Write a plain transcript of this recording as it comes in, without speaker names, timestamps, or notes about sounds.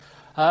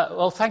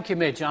Well, thank you,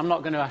 Midge. I'm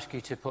not going to ask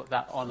you to put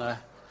that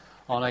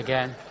on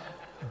again.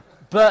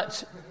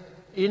 But,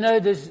 you know,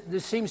 there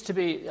seems to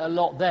be a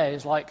lot there.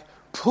 It's like,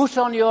 put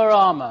on your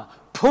armour,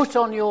 put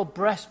on your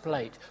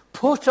breastplate,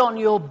 put on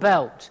your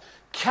belt,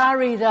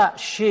 carry that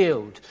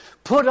shield,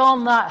 put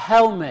on that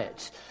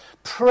helmet,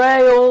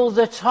 pray all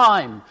the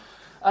time.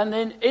 And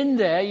then in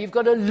there, you've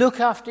got to look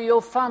after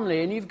your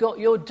family and you've got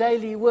your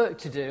daily work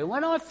to do. And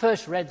when I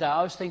first read that,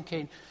 I was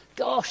thinking,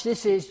 gosh,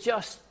 this is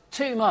just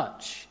too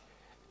much.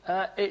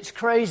 It's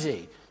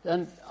crazy.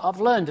 And I've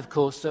learned, of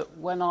course, that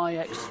when I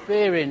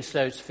experience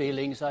those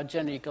feelings, I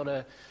generally got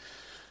to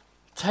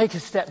take a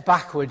step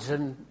backwards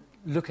and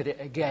look at it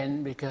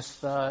again,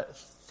 because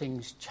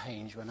things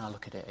change when I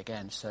look at it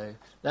again. So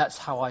that's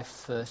how I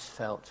first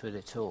felt with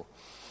it all.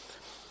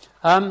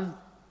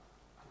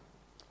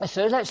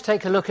 So let's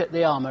take a look at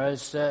the armour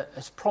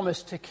as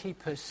promised to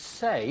keep us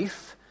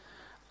safe,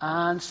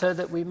 and so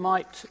that we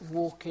might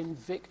walk in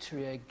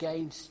victory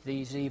against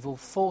these evil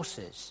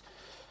forces.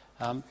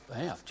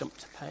 I've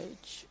jumped a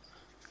page.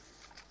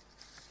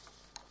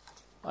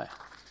 Oh, yeah.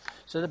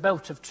 So the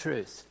belt of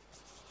truth.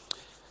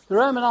 The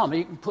Roman armour,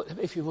 you can put,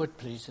 if you would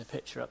please, the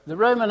picture up. The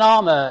Roman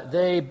armour,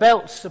 the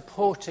belt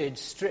supported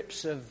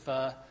strips of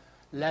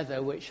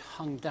leather which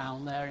hung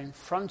down there in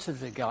front of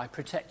the guy,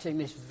 protecting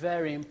this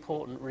very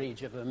important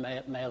region of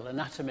a male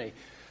anatomy.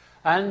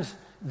 And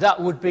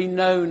that would be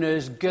known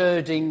as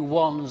girding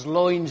one's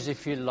loins,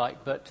 if you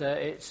like, but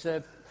it's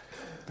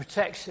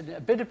protection,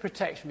 a bit of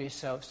protection for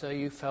yourself, so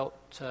you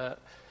felt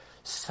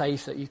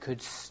safe, that you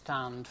could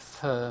stand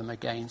firm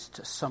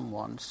against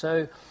someone.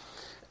 So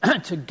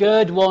to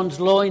gird one's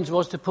loins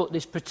was to put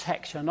this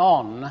protection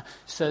on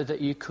so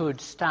that you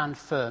could stand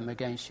firm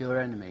against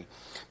your enemy.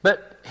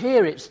 But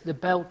here it's the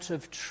belt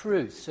of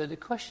truth. So the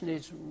question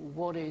is,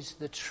 what is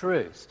the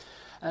truth?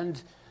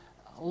 And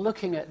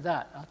looking at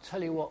that, I'll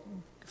tell you what,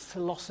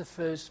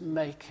 philosophers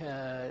make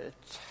a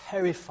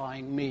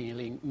terrifying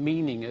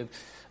meaning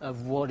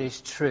of what is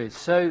truth.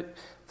 So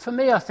for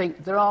me, I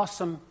think there are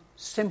some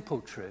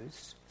simple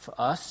truths for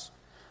us,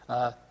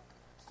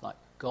 like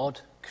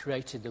God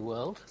created the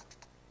world.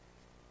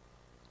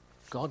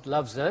 God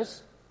loves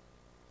us.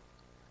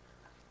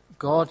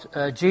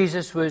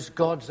 Jesus was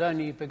God's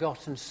only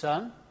begotten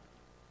Son.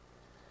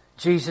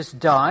 Jesus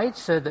died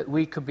so that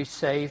we could be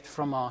saved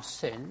from our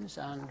sins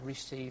and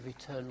receive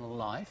eternal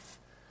life.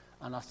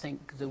 And I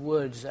think the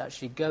words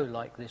actually go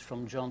like this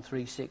from John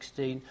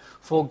 3:16.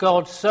 For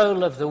God so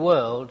loved the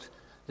world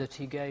that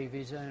he gave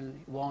his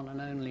only one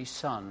and only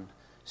Son,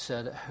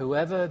 so that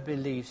whoever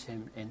believes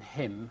in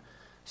him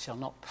shall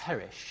not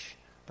perish,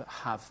 but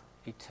have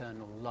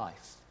eternal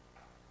life.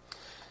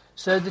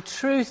 So the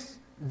truth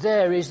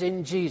there is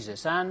in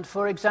Jesus. And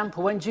for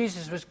example, when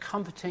Jesus was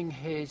comforting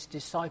his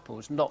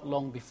disciples not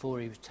long before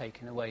he was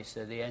taken away,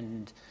 so the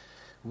end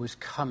was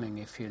coming,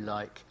 if you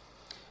like,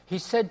 he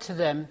said to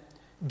them,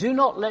 do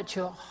not let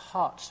your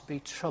hearts be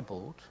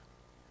troubled.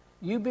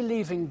 You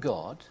believe in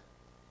God,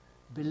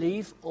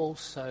 believe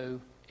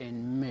also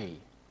in me.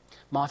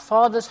 My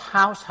Father's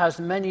house has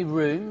many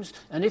rooms,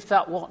 and if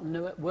that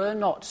were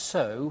not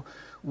so,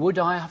 would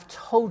I have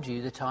told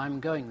you that I am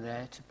going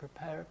there to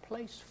prepare a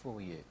place for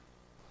you?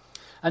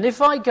 And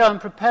if I go and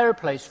prepare a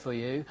place for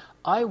you,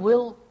 I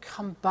will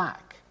come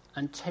back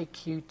and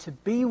take you to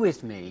be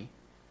with me,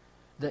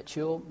 that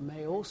you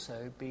may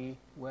also be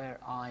where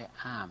I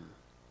am.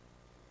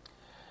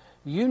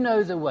 You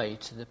know the way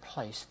to the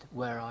place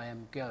where I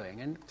am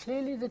going. And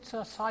clearly the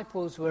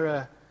disciples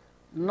were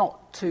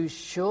not too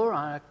sure.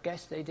 I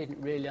guess they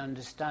didn't really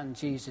understand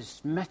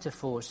Jesus'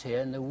 metaphors here,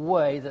 and the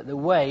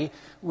way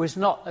was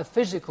not a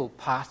physical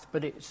path,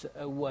 but it's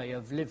a way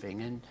of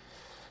living. And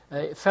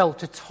it fell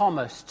to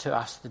Thomas to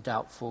ask the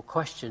doubtful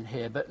question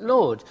here. But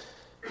Lord,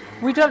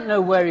 we don't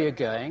know where you're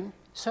going,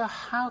 so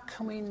how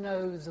can we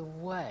know the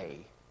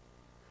way?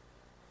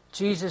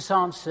 Jesus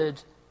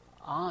answered,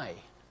 I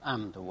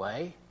am the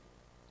way,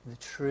 the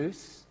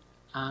truth,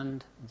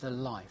 and the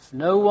life.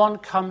 No one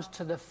comes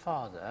to the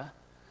Father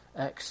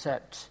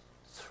except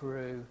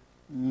through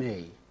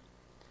me.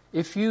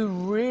 If you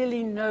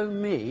really know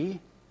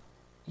me,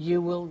 you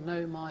will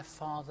know my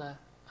Father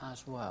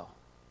as well.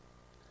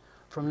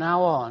 From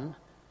now on,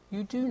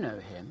 you do know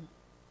him,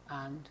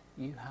 and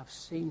you have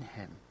seen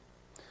him.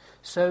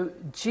 So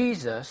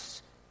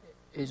Jesus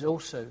is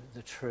also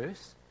the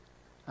truth,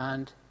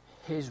 and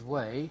his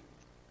way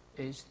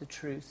is the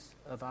truth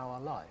of our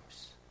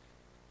lives.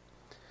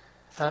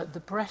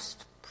 The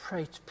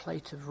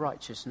breastplate of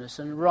righteousness,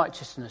 and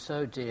righteousness,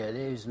 oh dear,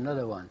 there's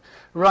another one.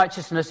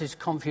 Righteousness is a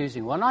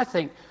confusing one. I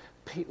think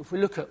if we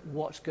look at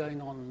what's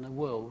going on in the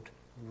world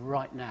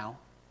right now,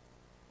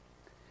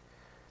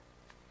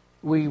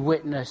 we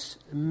witness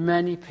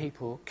many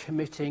people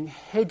committing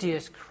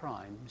hideous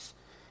crimes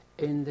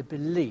in the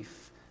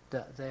belief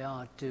that they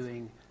are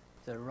doing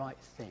the right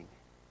thing.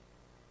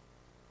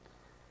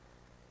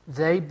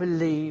 They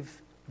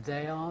believe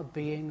they are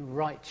being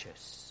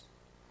righteous,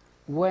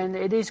 when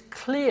it is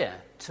clear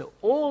to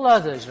all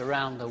others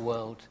around the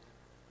world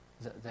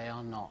that they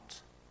are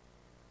not.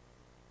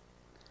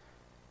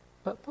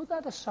 But put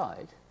that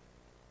aside,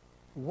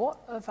 what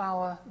of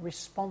our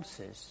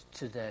responses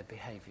to their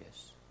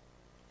behaviours?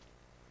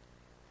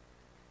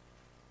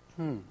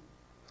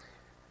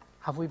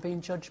 Have we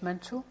been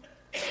judgmental?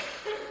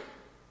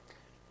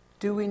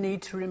 Do we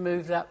need to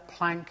remove that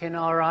plank in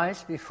our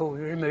eyes before we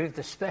remove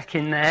the speck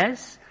in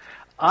theirs?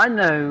 I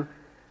know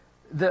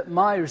that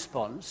my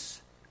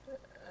response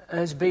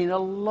has been a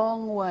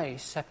long way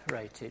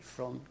separated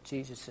from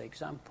Jesus'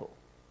 example.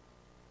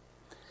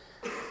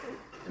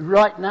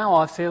 Right now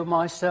I feel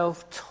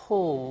myself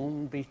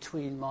torn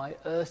between my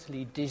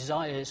earthly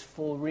desires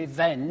for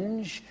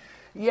revenge.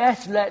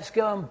 Yes, let's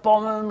go and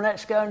bomb them,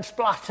 let's go and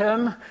splat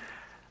them.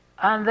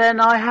 And then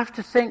I have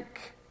to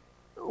think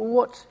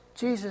what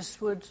Jesus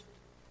would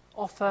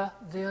offer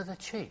the other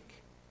cheek.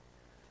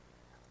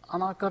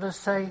 And I've got to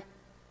say,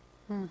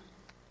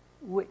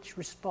 which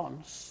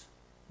response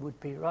would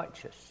be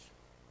righteous?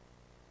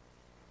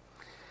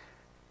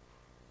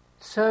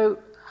 So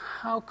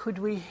how could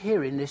we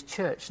here in this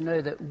church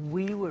know that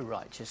we were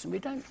righteous? And we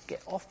don't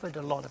get offered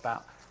a lot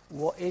about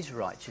what is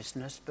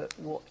righteousness, but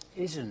what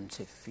isn't,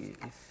 if you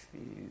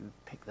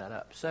pick that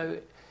up. So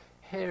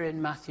here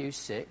in Matthew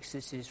 6,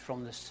 this is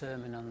from the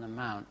Sermon on the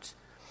Mount,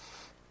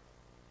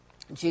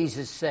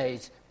 Jesus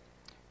says,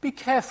 "Be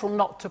careful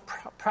not to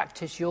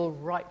practice your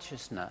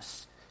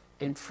righteousness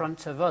in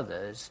front of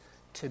others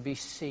to be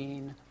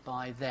seen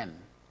by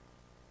them.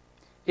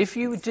 If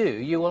you do,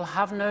 you will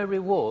have no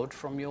reward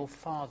from your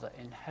Father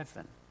in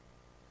heaven.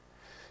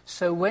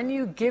 So when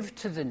you give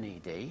to the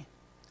needy,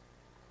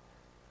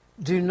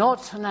 do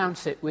not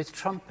announce it with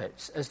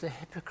trumpets as the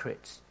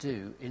hypocrites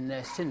do in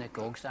their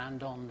synagogues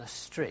and on the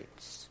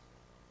streets.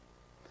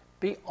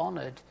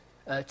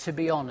 To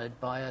be honoured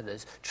by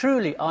others.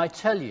 Truly, I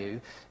tell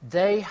you,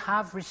 they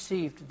have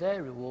received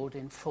their reward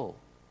in full.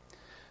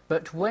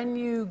 But when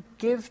you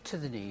give to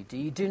the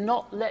needy, do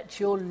not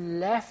let your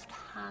left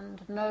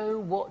hand know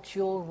what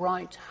your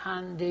right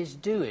hand is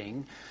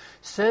doing,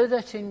 so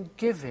that in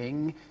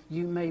giving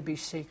you may be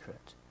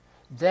secret.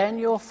 Then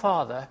your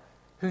Father,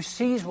 who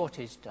sees what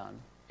is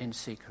done in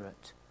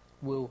secret,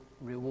 will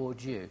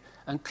reward you."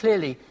 And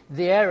clearly,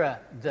 the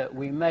error that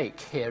we make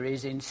here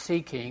is in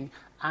seeking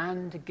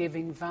and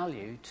giving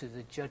value to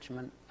the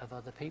judgment of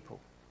other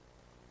people,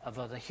 of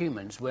other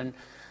humans, when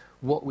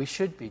what we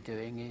should be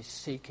doing is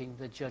seeking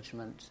the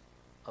judgment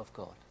of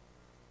God.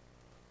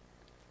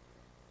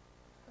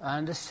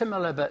 And a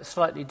similar but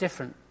slightly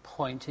different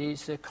point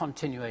is a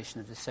continuation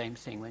of the same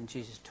thing when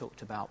Jesus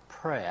talked about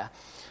prayer.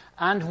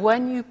 "And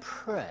when you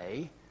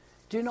pray,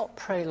 do not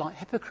pray like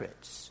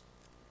hypocrites,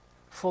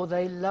 for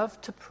they love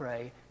to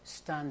pray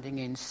standing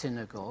in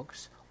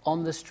synagogues,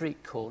 on the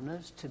street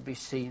corners, to be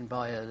seen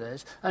by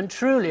others. And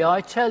truly, I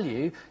tell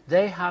you,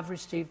 they have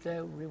received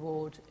their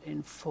reward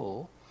in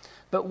full.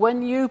 But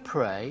when you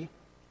pray,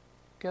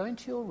 go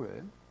into your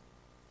room,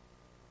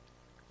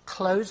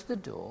 close the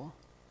door,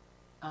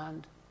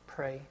 and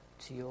pray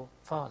to your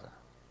Father.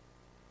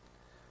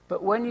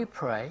 But when you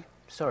pray,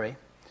 to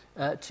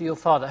your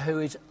Father who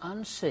is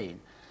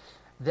unseen,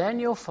 then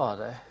your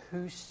Father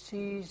who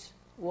sees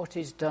what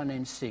is done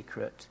in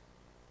secret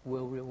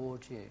will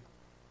reward you."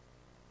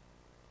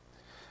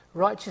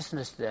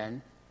 Righteousness,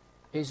 then,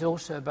 is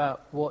also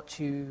about what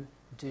you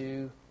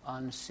do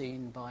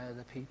unseen by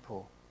other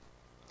people.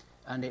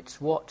 And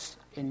it's what's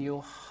in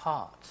your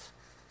heart.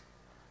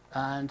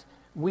 And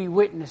we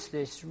witness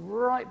this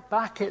right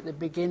back at the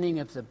beginning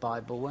of the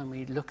Bible when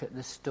we look at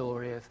the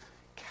story of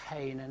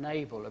Cain and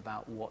Abel,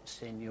 about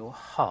what's in your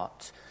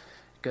heart.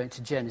 Going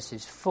to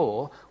Genesis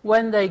 4,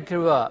 when they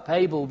grew up,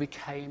 Abel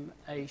became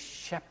a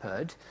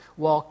shepherd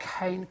while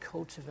Cain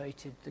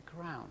cultivated the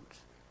ground.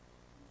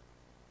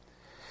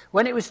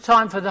 When it was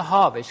time for the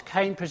harvest,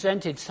 Cain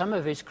presented some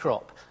of his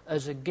crop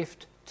as a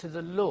gift to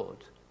the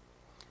Lord.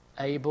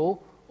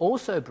 Abel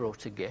also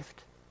brought a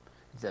gift,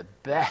 the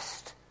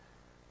best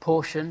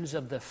portions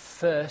of the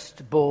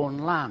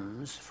firstborn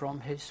lambs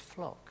from his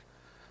flock.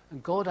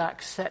 And God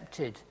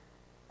accepted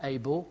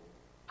Abel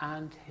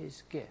and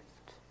his gift.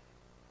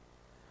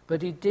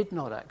 But he did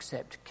not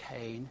accept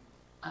Cain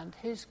and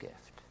his gift.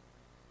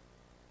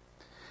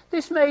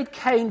 This made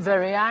Cain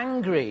very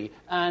angry,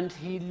 and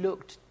he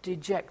looked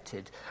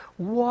dejected.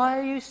 "Why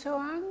are you so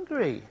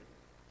angry?"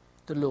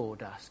 the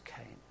Lord asked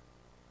Cain.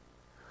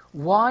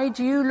 "Why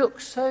do you look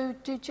so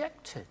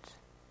dejected?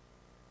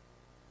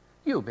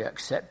 You'll be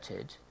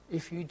accepted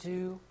if you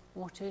do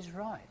what is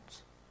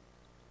right.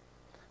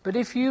 But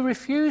if you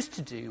refuse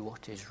to do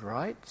what is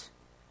right,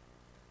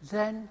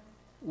 then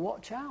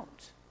watch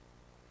out.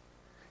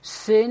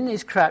 Sin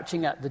is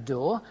crouching at the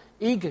door,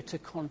 eager to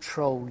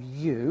control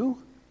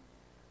you,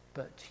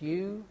 but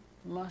you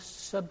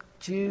must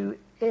subdue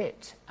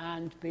it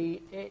and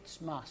be its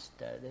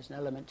master." There's an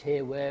element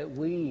here where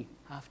we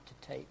have to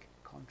take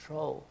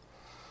control.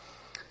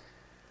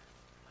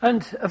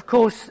 And, of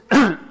course,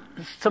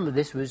 some of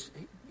this was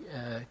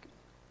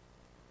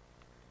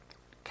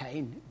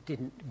Cain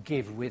didn't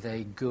give with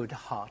a good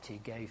heart. He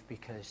gave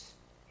because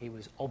he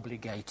was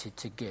obligated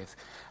to give.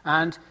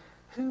 And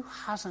who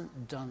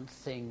hasn't done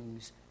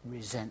things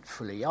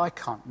resentfully? I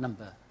can't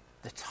number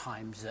the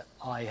times that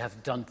I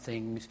have done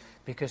things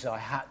because I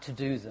had to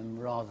do them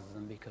rather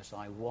than because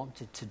I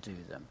wanted to do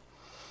them.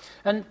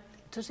 And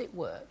does it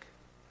work?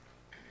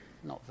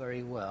 Not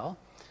very well.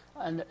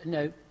 And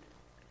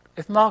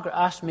if Margaret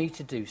asked me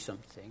to do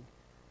something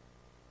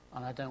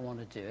and I don't want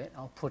to do it,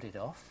 I'll put it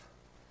off.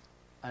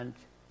 And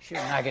she'll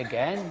nag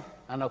again,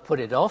 and I'll put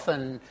it off,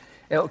 and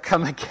it'll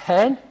come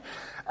again.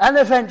 And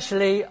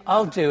eventually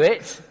I'll do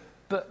it,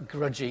 but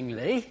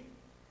grudgingly.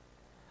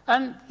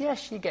 And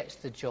yes, she gets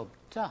the job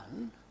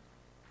done,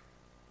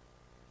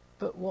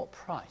 but what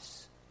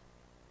price?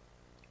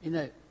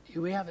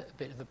 We have a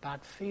bit of a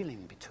bad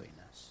feeling between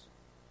us.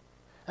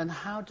 And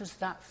how does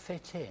that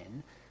fit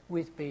in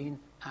with being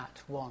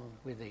at one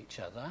with each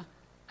other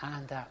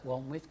and at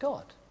one with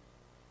God?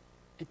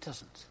 It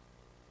doesn't.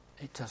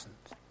 It doesn't.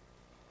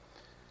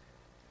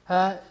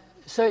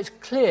 So it's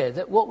clear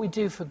that what we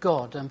do for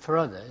God and for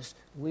others,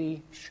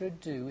 we should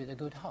do with a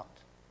good heart.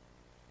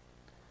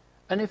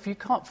 And if you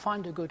can't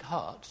find a good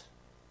heart,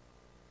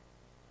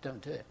 don't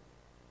do it.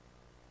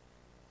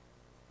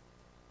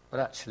 But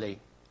actually,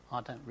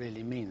 I don't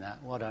really mean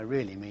that. What I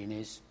really mean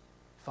is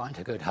find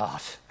a good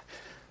heart.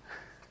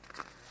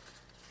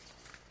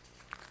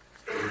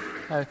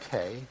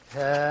 Okay.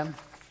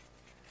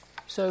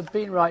 So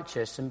being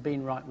righteous and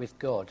being right with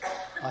God,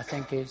 I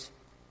think, is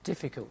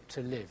difficult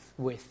to live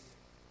with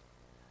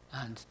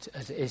and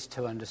as it is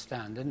to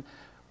understand. And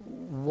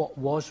what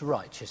was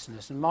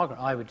righteousness? And Margaret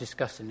and I were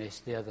discussing this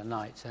the other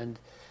night, and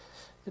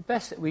the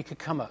best that we could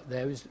come up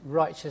there was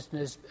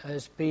righteousness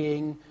as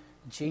being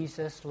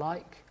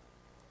Jesus-like.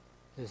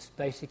 There's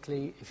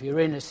basically, if you're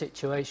in a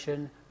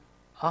situation,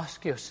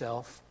 ask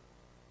yourself,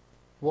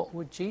 what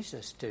would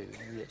Jesus do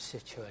in this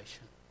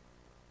situation?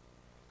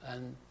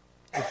 And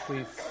if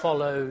we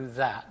follow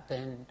that,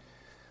 then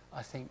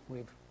I think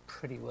we're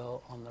pretty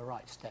well on the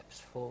right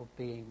steps for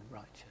being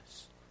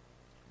righteous.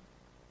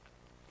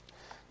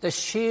 The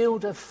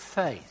shield of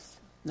faith.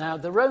 Now,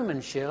 the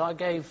Roman shield, I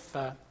gave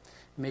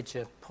Midge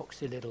a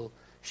poxy little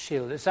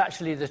shield. It's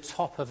actually the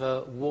top of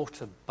a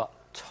water butt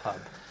tub.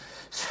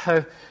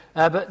 So,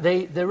 but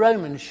the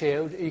Roman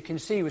shield, you can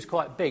see, was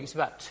quite big. It's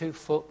about 2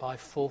 foot by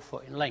 4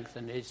 foot in length,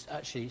 and it's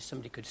actually,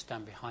 somebody could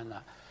stand behind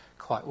that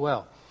quite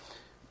well.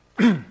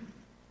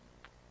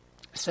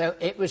 So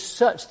it was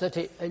such that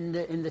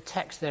in the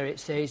text there it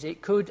says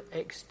it could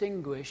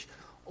extinguish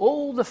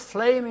all the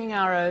flaming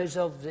arrows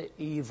of the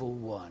evil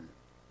one.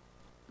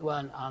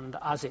 And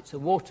as it's a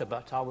water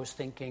butt, I was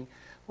thinking,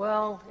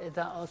 well, if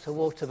that's a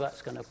water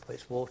butt's going to put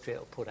its water,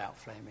 it'll put out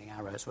flaming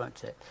arrows,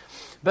 won't it?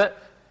 But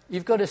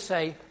you've got to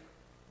say,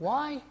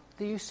 why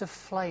the use of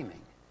flaming?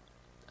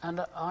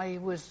 And I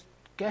was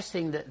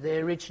guessing that they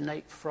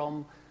originate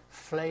from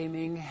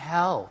flaming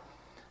hell.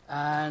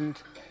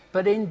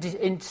 But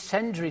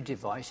incendiary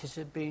devices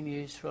have been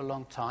used for a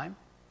long time,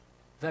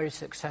 very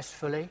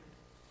successfully.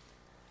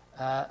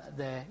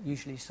 They're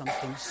usually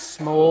something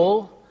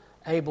small,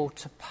 able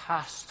to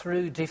pass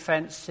through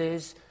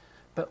defences,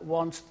 but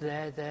once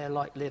they're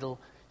like little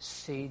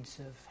seeds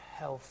of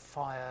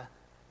hellfire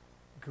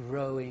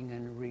growing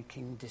and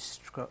wreaking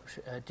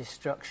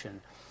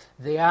destruction.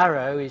 The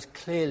arrow is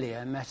clearly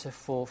a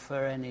metaphor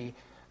for any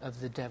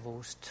of the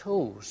devil's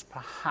tools,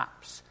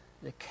 perhaps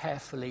the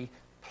carefully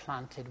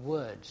planted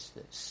words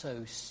that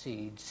sow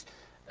seeds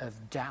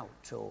of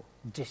doubt or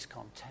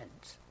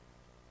discontent.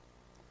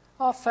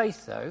 Our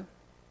faith, though,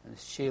 and the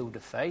shield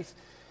of faith,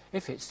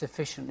 if it's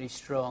sufficiently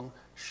strong,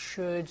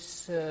 should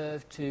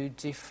serve to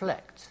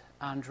deflect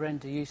and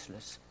render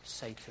useless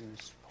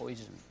Satan's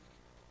poison.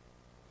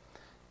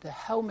 The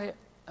helmet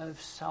of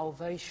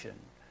salvation.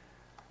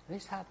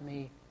 This had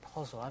me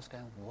puzzled. I was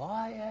going,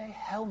 why a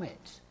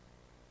helmet?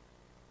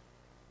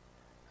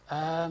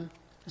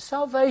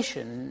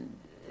 Salvation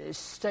is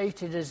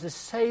stated as the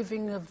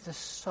saving of the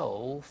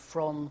soul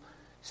from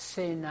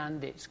sin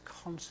and its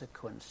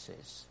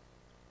consequences.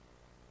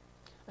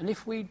 And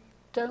if we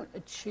don't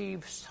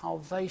achieve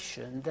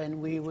salvation,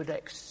 then we would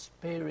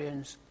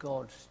experience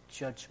God's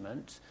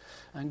judgment.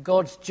 And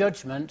God's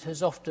judgment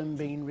has often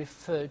been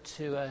referred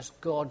to as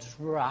God's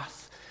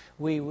wrath,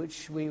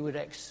 which we would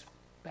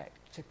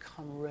expect to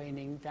come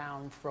raining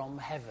down from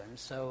heaven.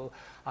 So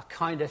I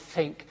kind of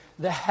think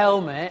the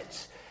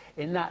helmet,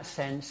 in that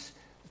sense,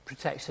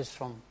 protects us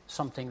from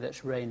something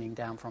that's raining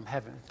down from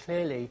heaven.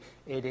 Clearly,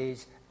 it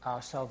is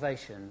our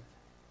salvation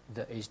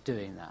that is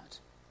doing that.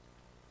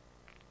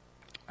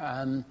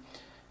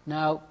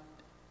 Now,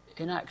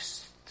 in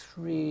Acts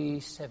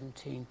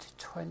 3:17 to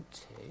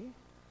 20,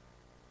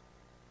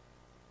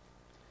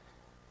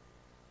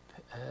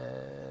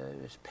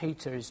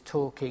 Peter is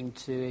talking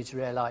to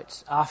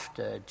Israelites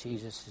after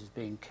Jesus has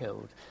been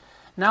killed.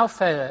 Now,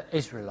 fellow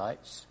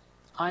Israelites,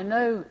 I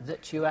know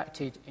that you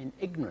acted in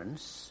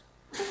ignorance,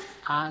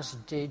 as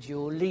did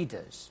your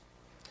leaders.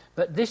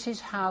 But this is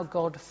how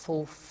God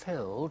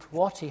fulfilled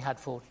what he had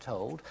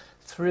foretold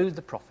through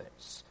the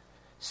prophets,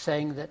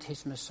 saying that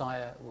his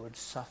Messiah would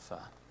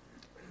suffer.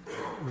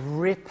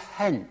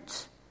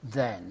 Repent,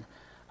 then,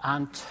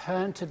 and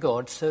turn to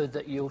God so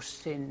that your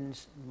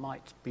sins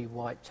might be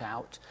wiped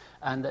out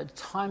and that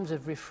times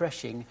of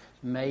refreshing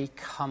may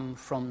come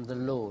from the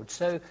Lord.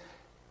 So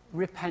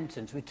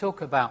repentance, we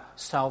talk about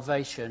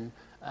salvation,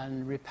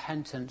 and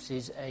repentance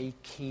is a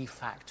key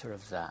factor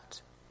of that.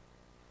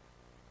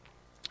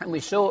 And we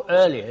saw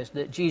earlier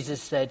that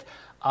Jesus said,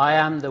 I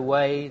am the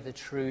way, the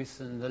truth,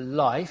 and the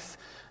life.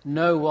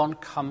 No one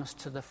comes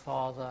to the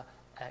Father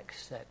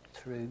except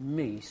through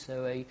me.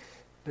 So a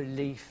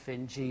belief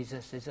in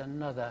Jesus is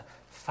another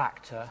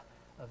factor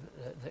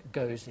that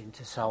goes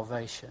into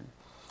salvation.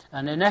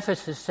 And in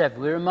Ephesus 7,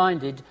 we're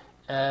reminded,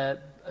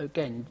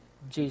 again,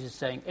 Jesus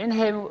saying, in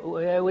him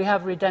we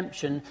have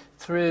redemption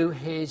through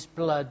his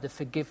blood, the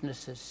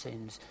forgiveness of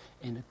sins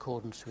in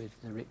accordance with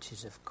the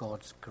riches of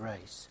God's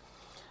grace.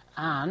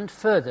 And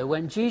further,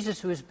 when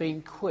Jesus was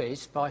being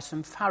quizzed by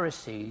some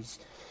Pharisees,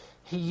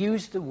 he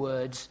used the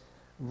words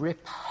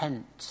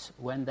repent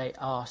when they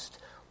asked,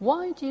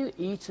 why do you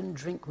eat and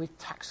drink with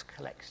tax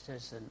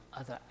collectors and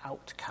other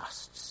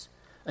outcasts?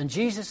 And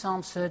Jesus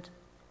answered,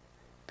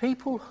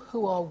 people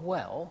who are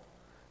well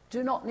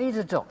do not need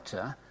a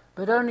doctor,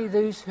 but only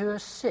those who are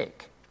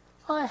sick.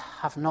 I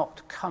have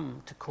not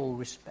come to call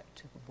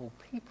respectable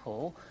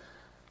people,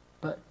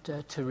 but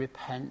to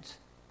repent,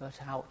 but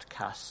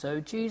outcasts. So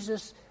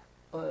Jesus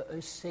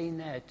is seen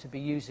there to be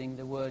using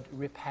the word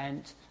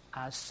repent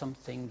as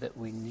something that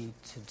we need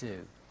to do.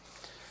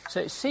 So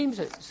it seems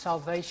that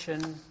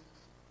salvation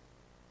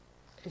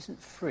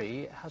isn't free,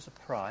 it has a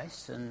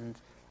price, and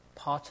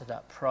part of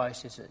that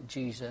price is that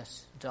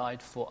Jesus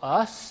died for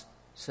us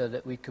so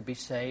that we could be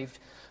saved.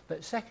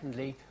 But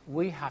secondly,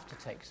 we have to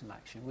take some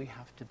action. We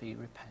have to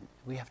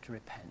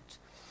repent.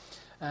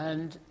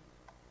 And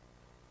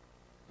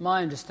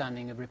my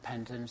understanding of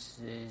repentance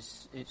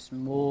is it's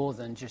more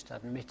than just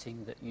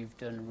admitting that you've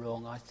done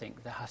wrong. I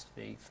think there has to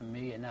be, for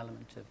me, an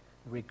element of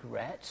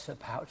regret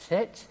about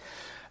it.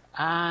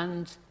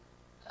 And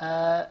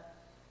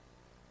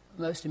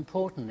most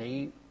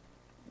importantly,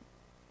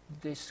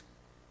 this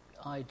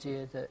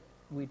idea that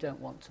we don't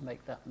want to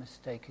make that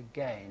mistake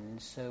again,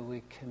 so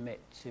we commit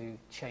to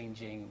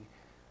changing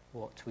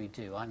what we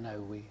do. I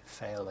know we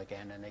fail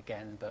again and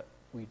again, but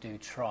we do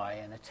try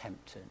and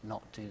attempt to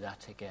not do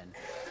that again.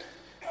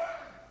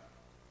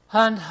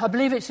 And I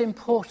believe it's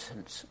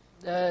important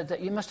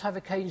that you must have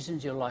occasions in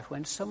your life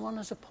when someone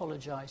has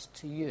apologised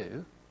to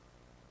you,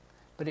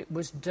 but it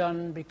was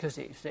done because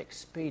it's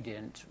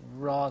expedient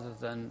rather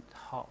than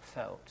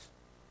heartfelt.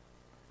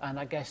 And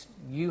I guess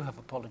you have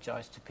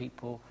apologised to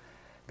people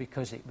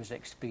because it was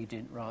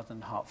expedient rather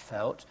than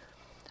heartfelt.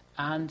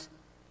 And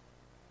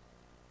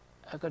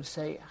I've got to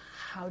say,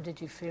 how did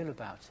you feel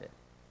about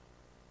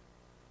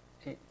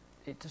it?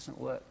 It doesn't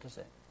work, does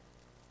it?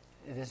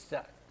 There's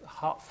that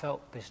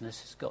heartfelt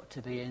business has got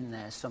to be in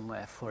there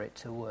somewhere for it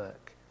to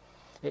work.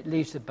 It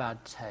leaves a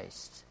bad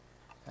taste.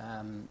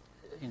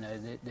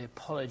 The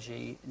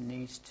apology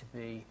needs to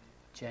be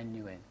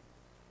genuine.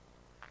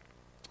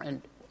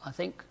 And I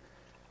think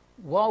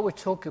while we're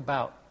talking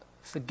about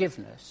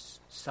forgiveness,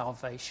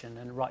 salvation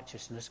and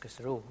righteousness, because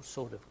they're all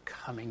sort of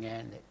coming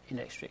in,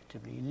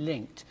 inextricably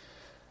linked,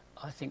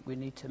 I think we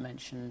need to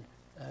mention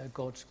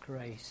God's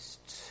grace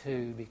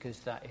too,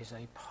 because that is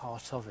a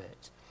part of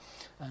it.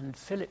 And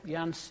Philip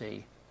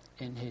Yancey,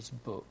 in his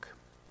book,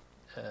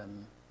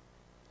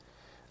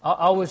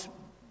 I was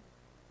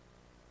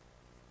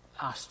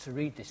asked to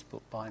read this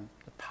book by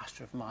the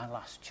pastor of my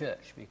last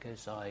church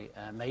because I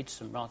made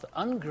some rather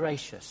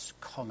ungracious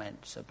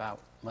comments about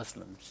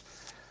Muslims.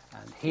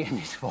 And he and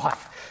his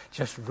wife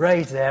just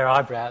raised their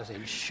eyebrows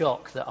in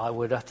shock that I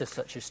would utter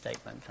such a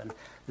statement. And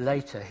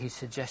later he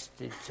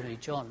suggested to me,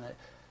 John, that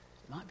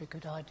it might be a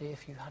good idea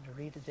if you had a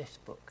read of this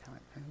book. I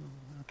went,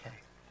 okay.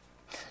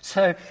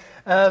 So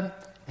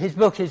his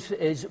book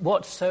is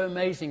What's So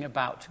Amazing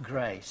About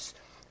Grace.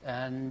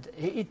 And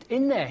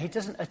in there, he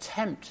doesn't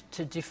attempt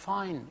to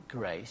define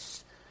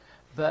grace,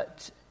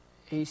 but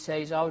he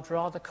says, I would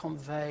rather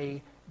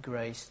convey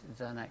grace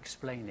than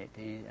explain it,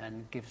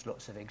 and gives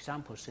lots of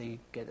examples so you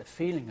get the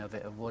feeling of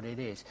it, of what it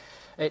is.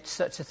 It's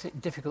such a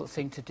difficult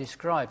thing to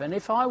describe. And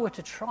if I were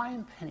to try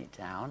and pin it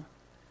down,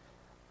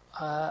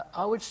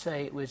 I would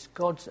say it was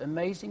God's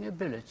amazing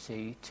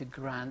ability to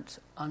grant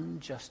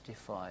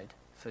unjustified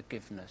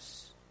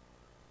forgiveness.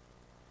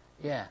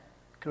 Yeah,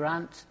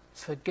 grant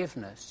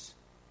forgiveness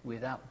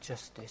without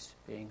justice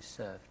being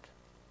served.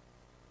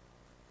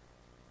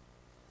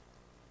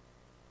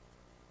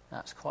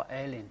 That's quite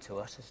alien to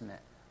us, isn't it?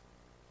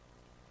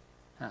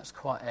 That's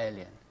quite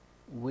alien.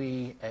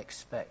 We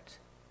expect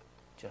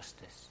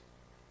justice.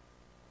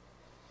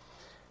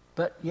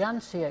 But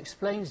Yancey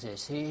explains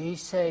this. He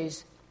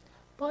says,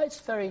 by its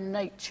very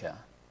nature,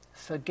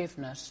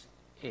 forgiveness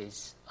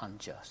is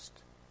unjust.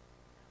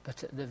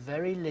 But at the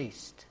very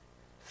least,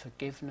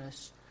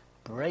 forgiveness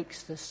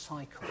breaks the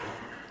cycle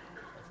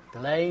of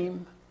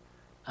blame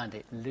and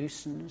it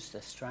loosens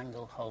the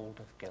stranglehold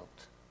of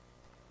guilt.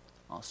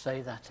 I'll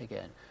say that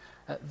again.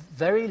 At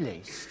very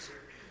least,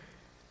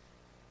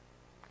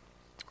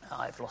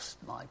 I've lost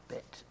my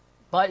bit.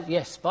 by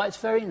its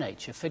very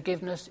nature,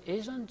 forgiveness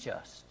is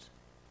unjust.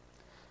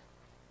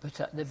 But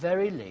at the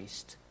very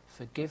least,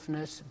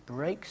 forgiveness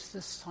breaks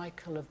the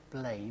cycle of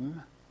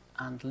blame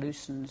and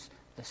loosens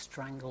the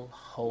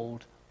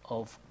stranglehold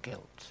of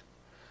guilt.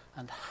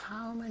 And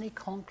how many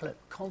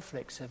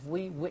conflicts have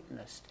we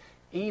witnessed?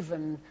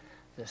 Even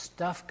the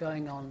stuff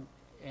going on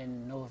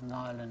in Northern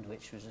Ireland,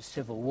 which was a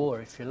civil war,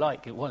 if you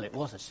like. It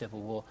was a civil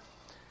war.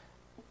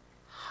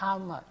 How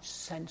much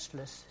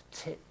senseless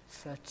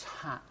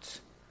tit-for-tat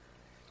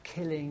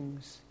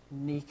killings,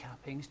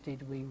 kneecappings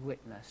did we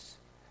witness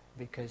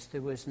because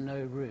there was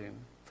no room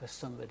for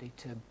somebody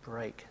to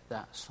break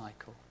that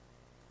cycle?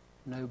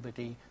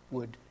 Nobody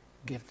would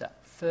give that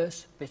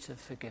first bit of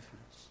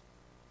forgiveness.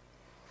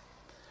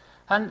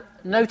 And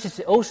notice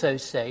it also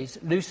says,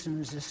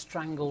 loosens the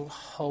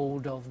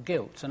stranglehold of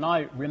guilt. And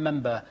I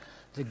remember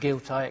the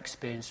guilt I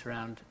experienced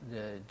around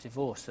the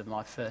divorce of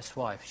my first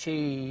wife.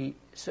 She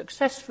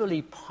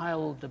successfully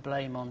piled the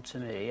blame onto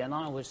me, and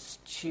I was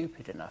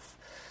stupid enough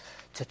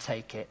to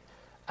take it.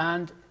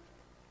 And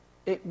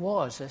it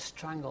was a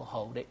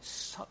stranglehold. It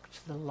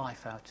sucked the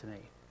life out of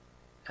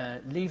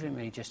me, leaving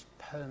me just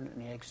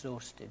permanently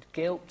exhausted.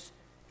 Guilt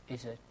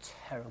is a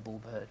terrible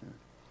burden.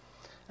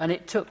 And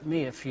it took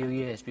me a few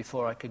years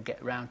before I could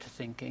get round to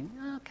thinking,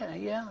 okay,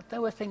 yeah,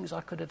 there were things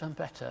I could have done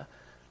better,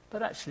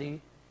 but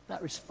actually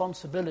that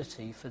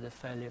responsibility for the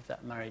failure of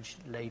that marriage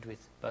laid with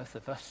both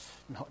of us,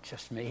 not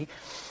just me.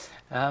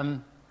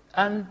 And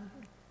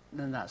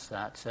that's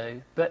that.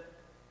 So, but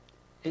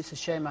it's a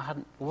shame I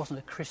wasn't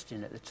a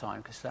Christian at the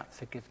time, because that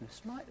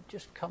forgiveness might have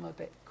just come a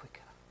bit quicker.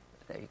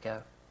 There you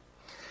go.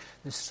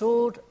 The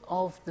sword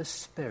of the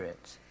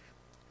Spirit,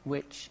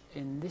 which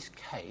in this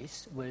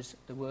case was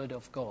the Word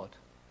of God.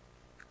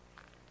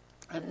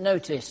 And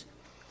notice,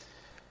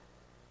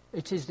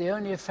 it is the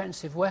only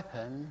offensive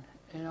weapon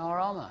in our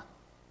armour.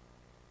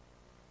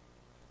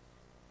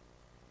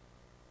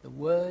 The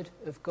Word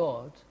of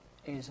God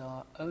is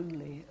our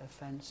only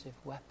offensive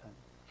weapon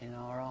in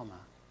our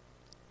armour.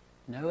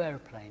 No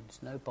aeroplanes,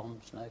 no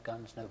bombs, no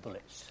guns, no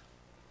bullets.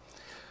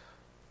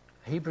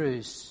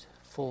 Hebrews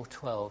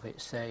 4:12,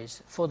 it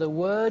says, "For the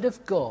Word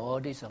of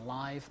God is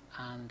alive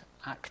and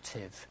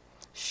active,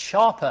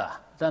 sharper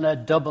than a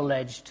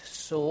double-edged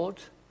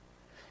sword.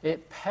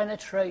 It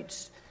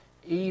penetrates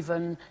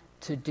even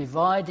to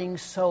dividing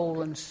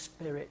soul and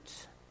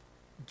spirit,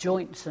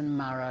 joints and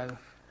marrow,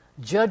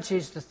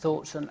 judges the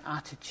thoughts and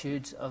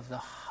attitudes of the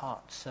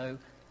heart." So,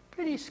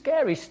 pretty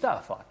scary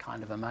stuff, I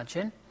kind of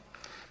imagine.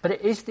 But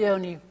it is the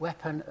only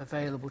weapon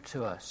available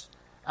to us.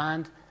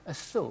 And a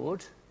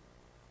sword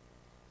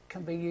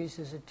can be used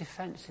as a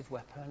defensive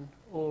weapon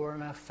or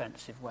an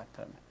offensive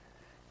weapon.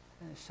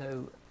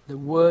 So the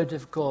Word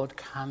of God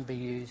can be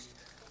used,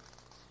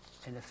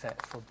 in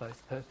effect, for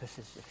both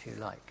purposes, if you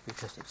like,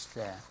 because it's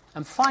there.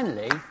 And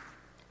finally,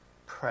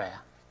 prayer.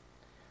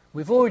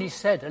 We've already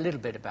said a little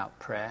bit about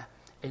prayer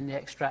in the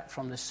extract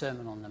from the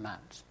Sermon on the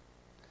Mount.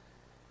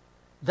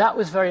 That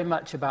was very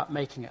much about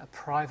making it a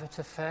private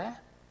affair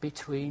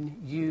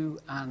between you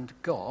and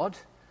God,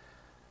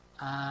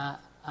 and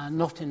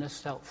not in a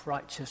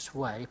self-righteous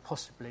way,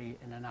 possibly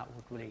in an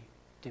outwardly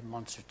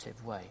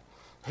demonstrative way.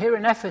 Here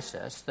in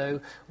Ephesus,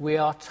 though, we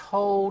are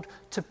told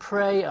to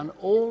pray on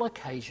all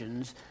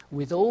occasions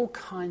with all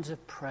kinds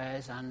of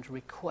prayers and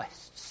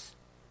requests.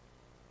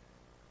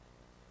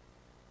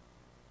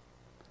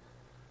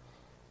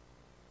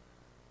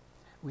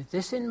 With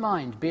this in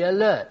mind, be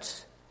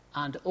alert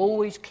and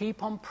always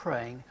keep on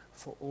praying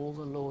for all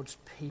the Lord's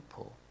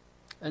people.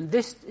 And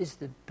this is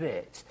the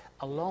bit,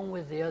 along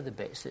with the other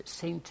bits, that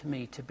seem to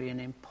me to be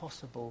an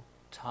impossible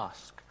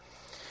task.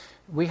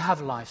 We have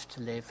lives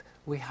to live,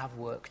 we have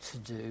work to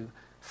do,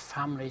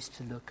 families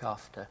to look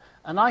after.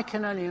 And I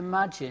can only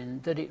imagine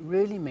that it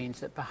really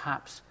means that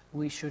perhaps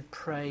we should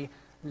pray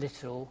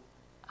little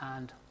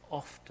and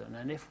often.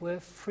 And if we're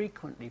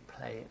frequently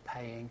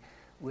praying,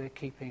 we're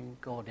keeping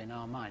God in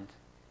our mind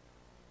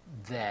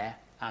there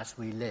as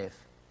we live.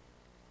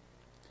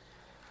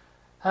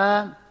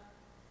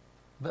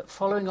 But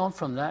following on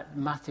from that,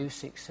 Matthew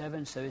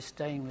 6:7, so it's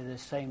staying with the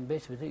same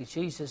bit with it.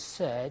 Jesus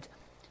said,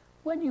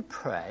 when you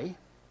pray,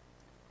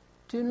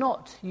 do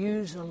not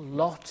use a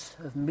lot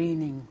of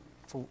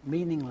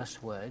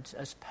meaningless words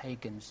as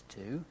pagans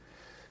do,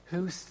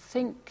 who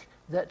think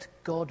that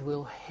God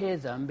will hear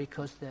them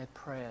because their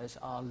prayers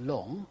are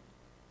long.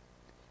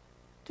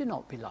 Do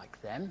not be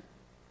like them.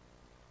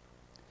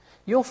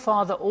 Your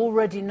Father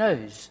already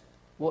knows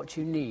what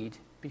you need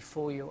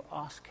before you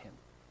ask him.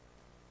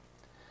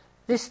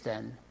 This,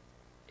 then,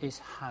 is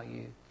how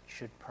you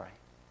should pray.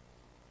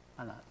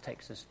 And that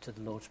takes us to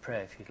the Lord's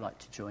Prayer, if you'd like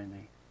to join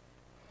me.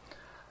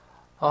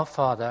 Our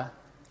Father,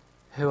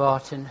 who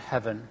art in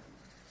heaven,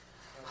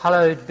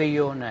 hallowed be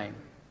your name.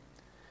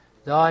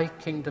 Thy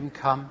kingdom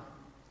come,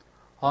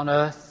 on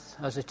earth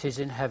as it is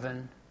in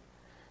heaven.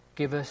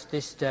 Give us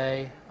this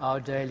day our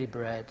daily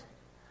bread,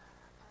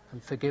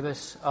 and forgive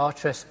us our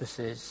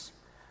trespasses,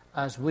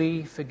 as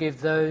we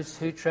forgive those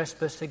who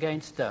trespass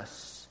against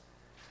us.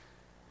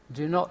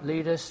 Do not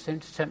lead us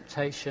into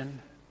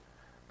temptation,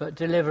 but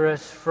deliver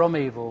us from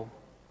evil.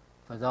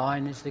 For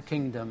thine is the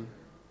kingdom,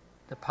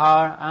 the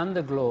power and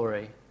the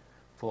glory,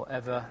 for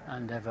ever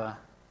and ever.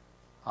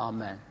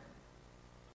 Amen.